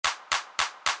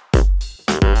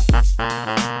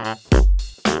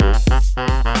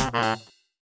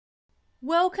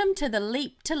Welcome to the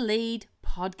Leap to Lead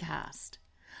podcast.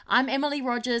 I'm Emily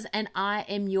Rogers and I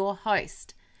am your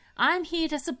host. I'm here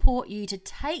to support you to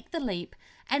take the leap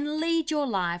and lead your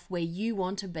life where you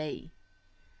want to be.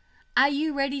 Are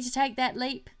you ready to take that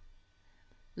leap?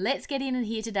 Let's get in and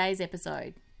hear today's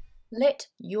episode. Let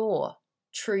your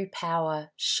true power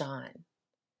shine.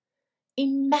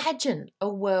 Imagine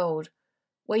a world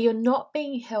where you're not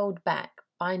being held back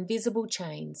by invisible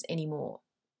chains anymore.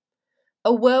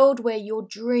 A world where your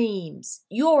dreams,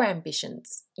 your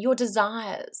ambitions, your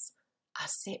desires are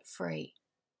set free.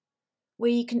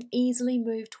 Where you can easily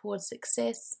move towards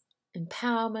success,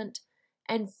 empowerment,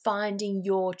 and finding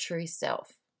your true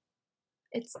self.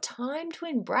 It's time to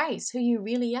embrace who you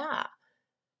really are.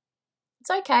 It's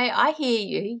okay, I hear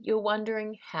you. You're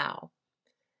wondering how.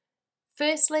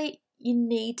 Firstly, you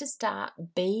need to start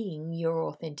being your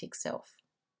authentic self.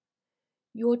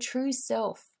 Your true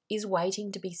self is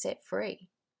waiting to be set free.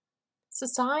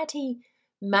 Society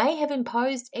may have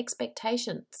imposed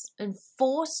expectations and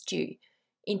forced you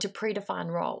into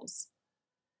predefined roles.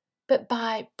 But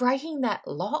by breaking that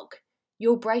lock,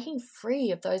 you're breaking free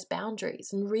of those boundaries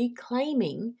and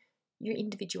reclaiming your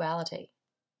individuality.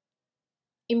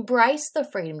 Embrace the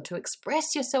freedom to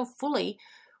express yourself fully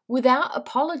without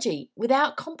apology,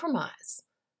 without compromise.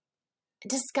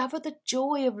 And discover the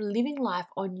joy of living life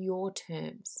on your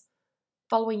terms,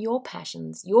 following your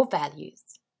passions, your values,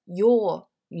 your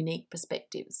unique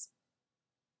perspectives.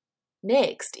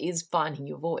 Next is finding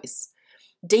your voice.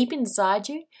 Deep inside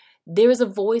you, there is a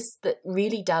voice that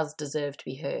really does deserve to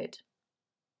be heard.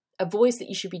 A voice that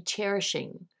you should be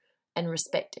cherishing and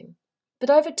respecting. But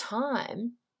over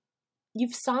time,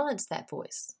 you've silenced that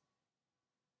voice.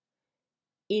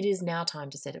 It is now time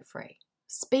to set it free.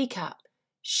 Speak up,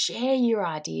 share your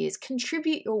ideas,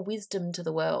 contribute your wisdom to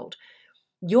the world.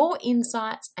 Your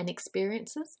insights and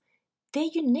experiences, they're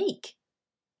unique.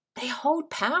 They hold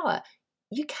power.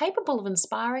 You're capable of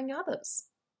inspiring others.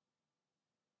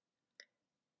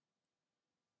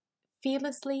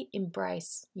 Fearlessly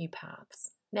embrace new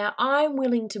paths. Now, I'm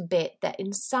willing to bet that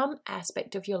in some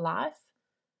aspect of your life,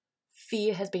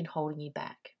 fear has been holding you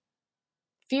back.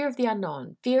 Fear of the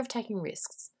unknown, fear of taking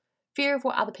risks, fear of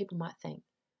what other people might think.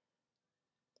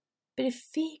 But if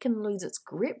fear can lose its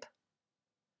grip,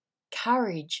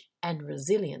 courage and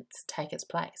resilience take its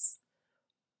place.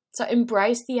 So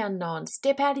embrace the unknown,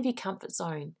 step out of your comfort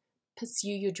zone,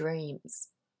 pursue your dreams.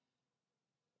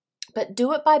 But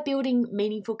do it by building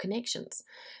meaningful connections.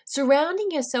 Surrounding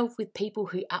yourself with people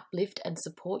who uplift and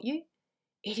support you.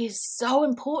 It is so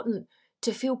important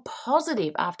to feel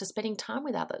positive after spending time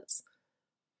with others.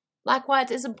 Likewise,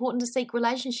 it's important to seek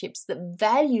relationships that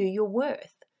value your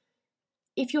worth.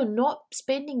 If you're not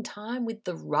spending time with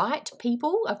the right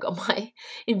people, I've got my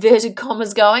inverted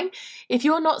commas going, if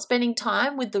you're not spending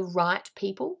time with the right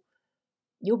people,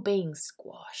 you're being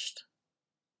squashed.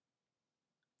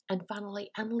 And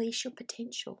finally, unleash your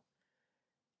potential.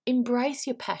 Embrace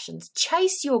your passions,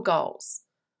 chase your goals,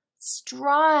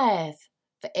 strive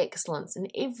for excellence in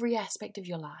every aspect of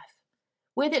your life,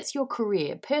 whether it's your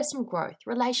career, personal growth,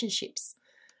 relationships.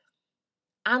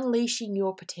 Unleashing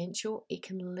your potential, it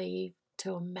can lead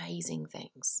to amazing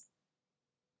things.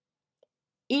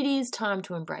 It is time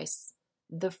to embrace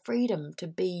the freedom to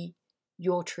be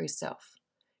your true self,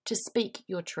 to speak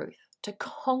your truth, to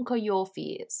conquer your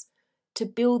fears, to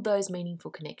build those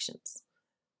meaningful connections.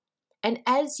 And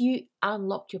as you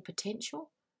unlock your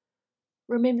potential,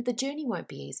 remember the journey won't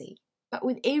be easy, but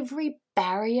with every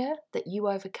barrier that you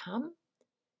overcome,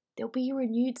 there'll be a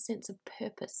renewed sense of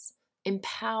purpose,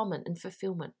 empowerment, and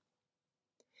fulfillment.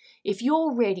 If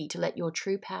you're ready to let your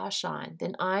true power shine,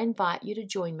 then I invite you to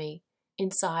join me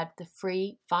inside the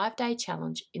free 5-day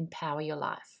challenge, Empower Your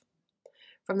Life.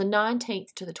 From the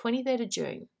 19th to the 23rd of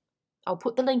June, I'll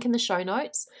put the link in the show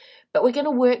notes, but we're going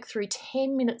to work through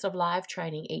 10 minutes of live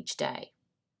training each day.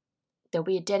 There'll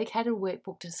be a dedicated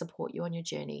workbook to support you on your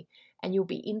journey, and you'll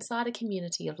be inside a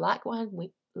community of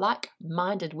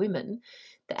like-minded women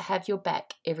that have your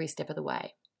back every step of the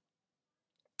way.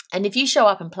 And if you show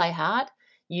up and play hard,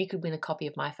 you could win a copy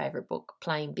of my favourite book,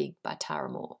 Playing Big by Tara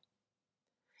Moore.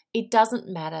 It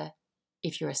doesn't matter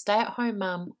if you're a stay-at-home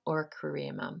mum or a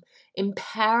career mum.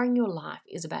 Empowering your life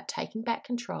is about taking back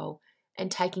control and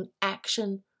taking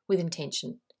action with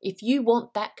intention. If you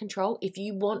want that control, if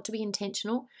you want to be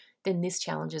intentional, then this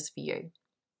challenge is for you.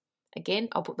 Again,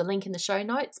 I'll put the link in the show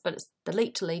notes, but it's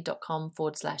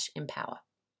theleaptolead.com/empower.